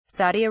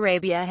Saudi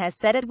Arabia has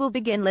said it will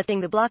begin lifting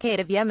the blockade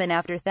of Yemen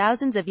after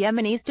thousands of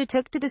Yemenis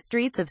took to the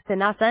streets of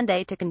Sanaa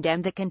Sunday to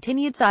condemn the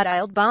continued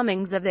Saudiled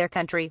bombings of their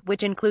country,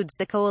 which includes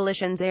the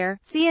coalition's air,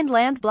 sea and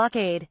land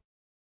blockade.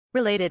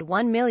 Related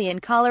 1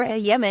 million cholera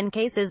Yemen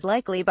cases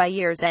likely by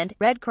year's end.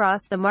 Red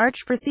Cross. The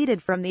march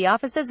proceeded from the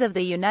offices of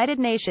the United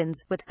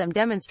Nations, with some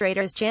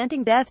demonstrators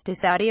chanting "Death to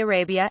Saudi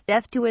Arabia,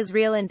 Death to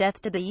Israel and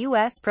Death to the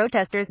U.S."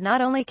 Protesters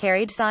not only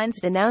carried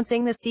signs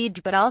denouncing the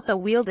siege but also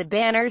wielded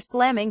banners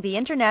slamming the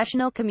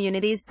international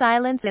community's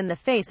silence in the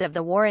face of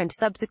the war and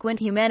subsequent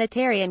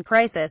humanitarian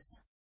crisis.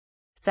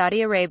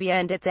 Saudi Arabia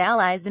and its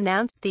allies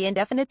announced the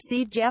indefinite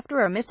siege after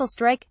a missile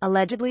strike,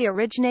 allegedly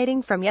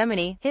originating from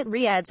Yemeni, hit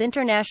Riyadh's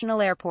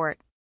international airport.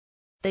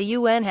 The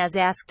UN has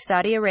asked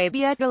Saudi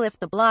Arabia to lift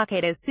the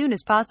blockade as soon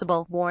as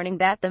possible, warning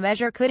that the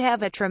measure could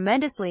have a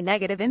tremendously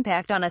negative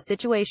impact on a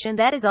situation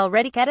that is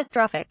already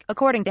catastrophic,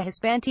 according to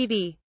Hispan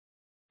TV.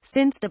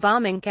 Since the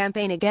bombing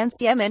campaign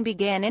against Yemen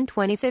began in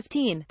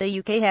 2015, the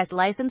UK has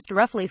licensed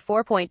roughly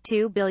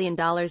 $4.2 billion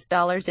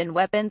in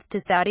weapons to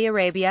Saudi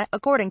Arabia,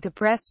 according to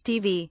Press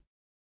TV.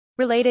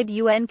 Related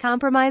UN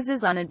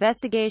compromises on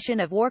investigation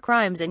of war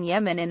crimes in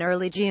Yemen. In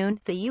early June,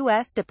 the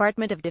U.S.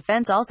 Department of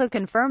Defense also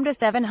confirmed a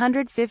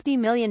 $750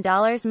 million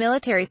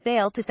military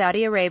sale to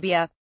Saudi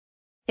Arabia.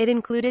 It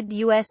included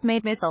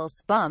U.S.-made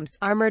missiles, bombs,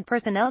 armored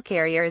personnel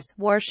carriers,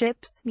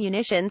 warships,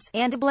 munitions,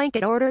 and a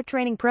blanket order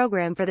training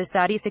program for the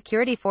Saudi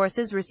security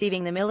forces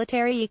receiving the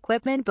military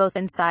equipment both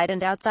inside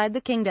and outside the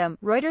kingdom,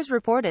 Reuters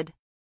reported.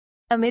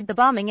 Amid the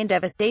bombing and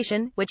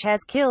devastation, which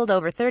has killed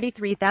over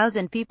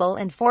 33,000 people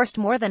and forced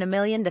more than 1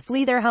 million to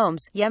flee their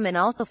homes, Yemen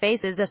also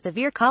faces a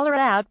severe cholera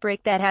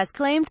outbreak that has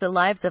claimed the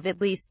lives of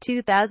at least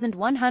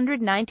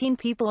 2,119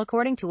 people,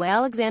 according to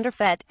Alexander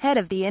Fett, head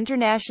of the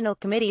International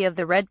Committee of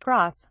the Red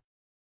Cross.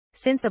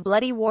 Since a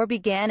bloody war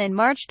began in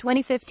March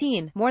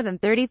 2015, more than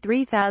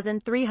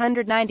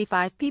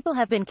 33,395 people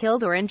have been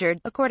killed or injured,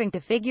 according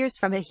to figures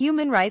from a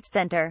human rights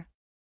center.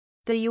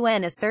 The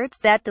UN asserts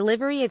that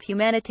delivery of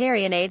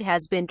humanitarian aid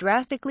has been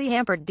drastically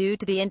hampered due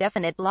to the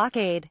indefinite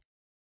blockade.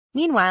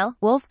 Meanwhile,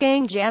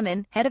 Wolfgang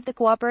Jamin, head of the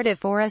Cooperative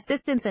for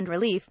Assistance and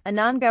Relief, a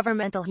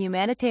non-governmental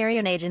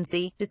humanitarian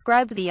agency,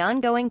 described the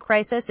ongoing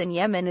crisis in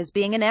Yemen as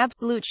being an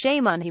absolute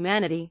shame on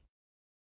humanity.